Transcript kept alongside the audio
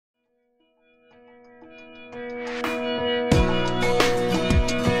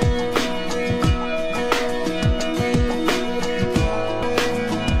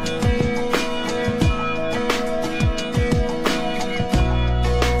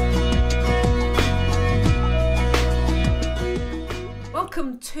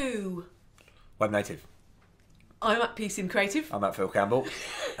Welcome to Webnative. I'm at PC and Creative. I'm at Phil Campbell.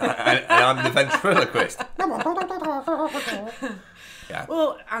 and I'm the ventriloquist. Yeah.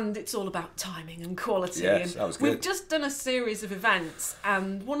 Well, and it's all about timing and quality. Yes, and that was good. We've just done a series of events,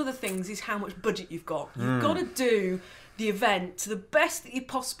 and one of the things is how much budget you've got. You've got to do the event to the best that you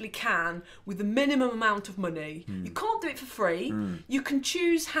possibly can with the minimum amount of money. You can't do it for free. You can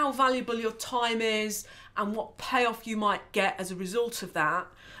choose how valuable your time is and what payoff you might get as a result of that,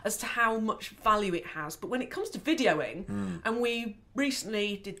 as to how much value it has. But when it comes to videoing, and we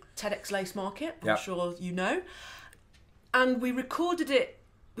recently did TEDx Lace Market, I'm sure you know, and we recorded it.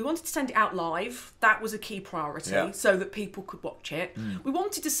 We wanted to send it out live. That was a key priority, so that people could watch it. We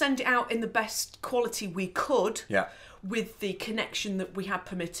wanted to send it out in the best quality we could, with the connection that we had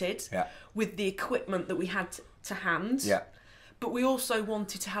permitted, with the equipment that we had to hand. But we also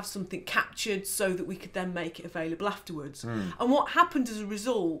wanted to have something captured so that we could then make it available afterwards. And what happened as a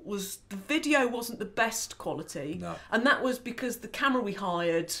result was the video wasn't the best quality. And that was because the camera we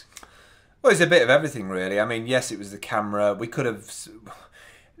hired... Well, it's a bit of everything, really. I mean, yes, it was the camera. We could have...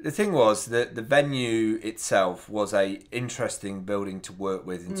 The thing was that the venue itself was a interesting building to work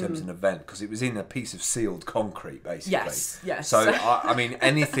with in terms of an event, because it was in a piece of sealed concrete, basically. Yes. So I mean,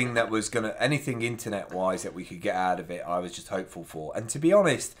 anything that was anything internet-wise that we could get out of it, I was just hopeful for. And to be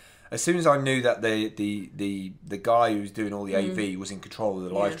honest, as soon as I knew that the guy who was doing all the AV was in control of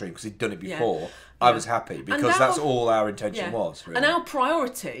the live stream, because he'd done it before, I was happy, because that's all our intention was. Really. And our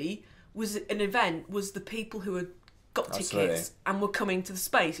priority was an event was the people who had got tickets and were coming to the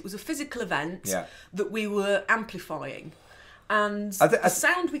space. It was a physical event that we were amplifying. And the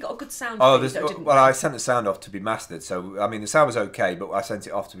sound, we got a good sound feed, didn't we? Well, I sent the sound off to be mastered. So, I mean, the sound was okay, but I sent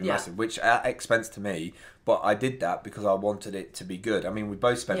it off to be mastered, which at expense to me. But I did that because I wanted it to be good. I mean, we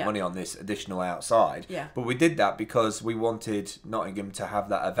both spent money on this additional outside. But we did that because we wanted Nottingham to have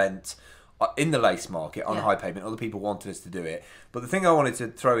that event in the Lace Market on High Pavement. Other people wanted us to do it. But the thing I wanted to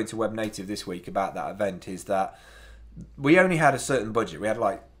throw into Webnative this week about that event is that we only had a certain budget. We had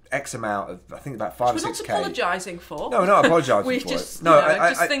like X amount of, I think about 5 or 6K. We're not apologising for. No, we're not apologising for just, it. No,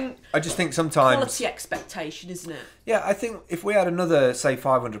 I just think sometimes quality expectation, isn't it? Yeah, I think if we had another, say,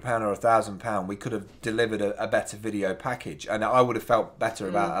 £500 or £1,000, we could have delivered a better video package, and I would have felt better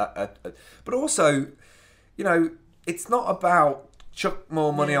about it. But also, you know, it's not about chuck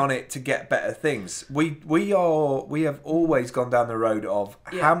more money on it to get better things. We have always gone down the road of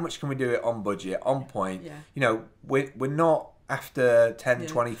how much can we do it on budget, on point. You know, we're not after 10,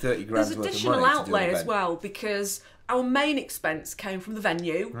 20, 30 grand worth of money. There's additional outlay as well, because our main expense came from the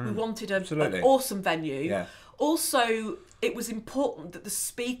venue. We wanted an awesome venue. Also, it was important that the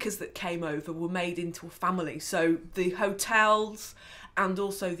speakers that came over were made into a family. So the hotels and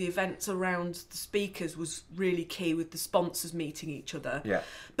also the events around the speakers was really key, with the sponsors meeting each other.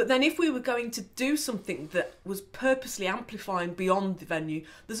 But then if we were going to do something that was purposely amplifying beyond the venue,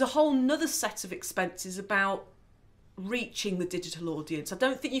 there's a whole nother set of expenses about reaching the digital audience. I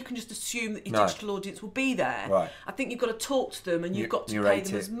don't think you can just assume that your digital audience will be there. I think you've got to talk to them, and you've got to pay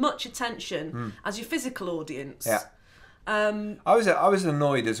them as much attention as your physical audience. I was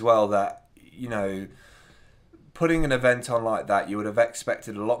annoyed as well that, you know, putting an event on like that, you would have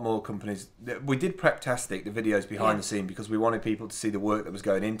expected a lot more companies. We did Preptastic, the videos behind the scene, because we wanted people to see the work that was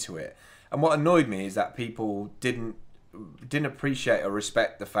going into it. And what annoyed me is that people didn't appreciate or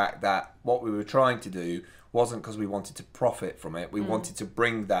respect the fact that what we were trying to do wasn't because we wanted to profit from it. We wanted to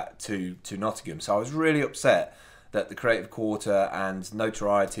bring that to Nottingham. So I was really upset that the Creative Quarter and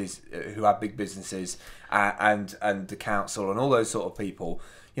Notorieties, who have big businesses, and the council and all those sort of people,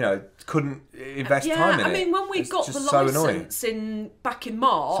 you know, couldn't invest time in it. I mean, when we got the licence back in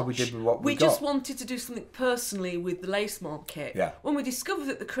March, so we did what we just wanted to do something personally with the Lace Market. When we discovered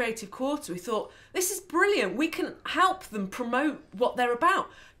that the Creative Quarter, we thought, this is brilliant. We can help them promote what they're about.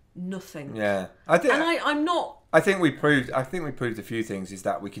 Nothing. I think we proved a few things. Is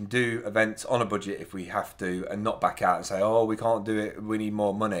that we can do events on a budget if we have to, and not back out and say, "Oh, we can't do it. We need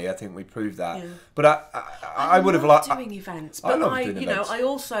more money." I think we proved that. But I would have liked doing events. But I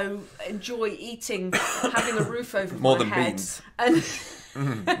also enjoy eating, having a roof over more my than head, beans.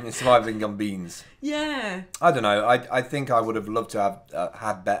 And surviving on beans. I don't know. I think I would have loved to have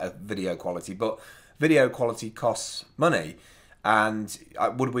had better video quality, but video quality costs money. And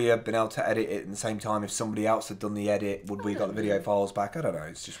would we have been able to edit it at the same time if somebody else had done the edit? Would we have got the video files back? I don't know.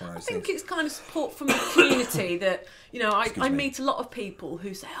 It's just one of those things. I think it's kind of support from the community that, you know, I meet a lot of people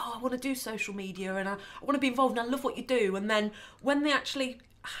who say, oh, I want to do social media and I want to be involved and I love what you do. And then when they actually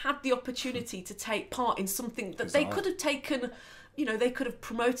had the opportunity to take part in something that they could have taken. You know, they could have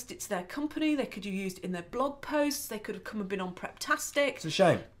promoted it to their company. They could have used it in their blog posts. They could have come and been on Preptastic. It's a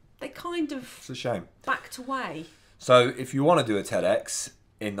shame. They kind of It's a shame. backed away. So if you want to do a TEDx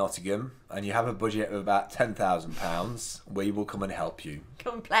in Nottingham and you have a budget of about £10,000, we will come and help you.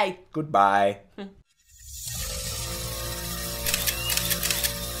 Come and play. Goodbye.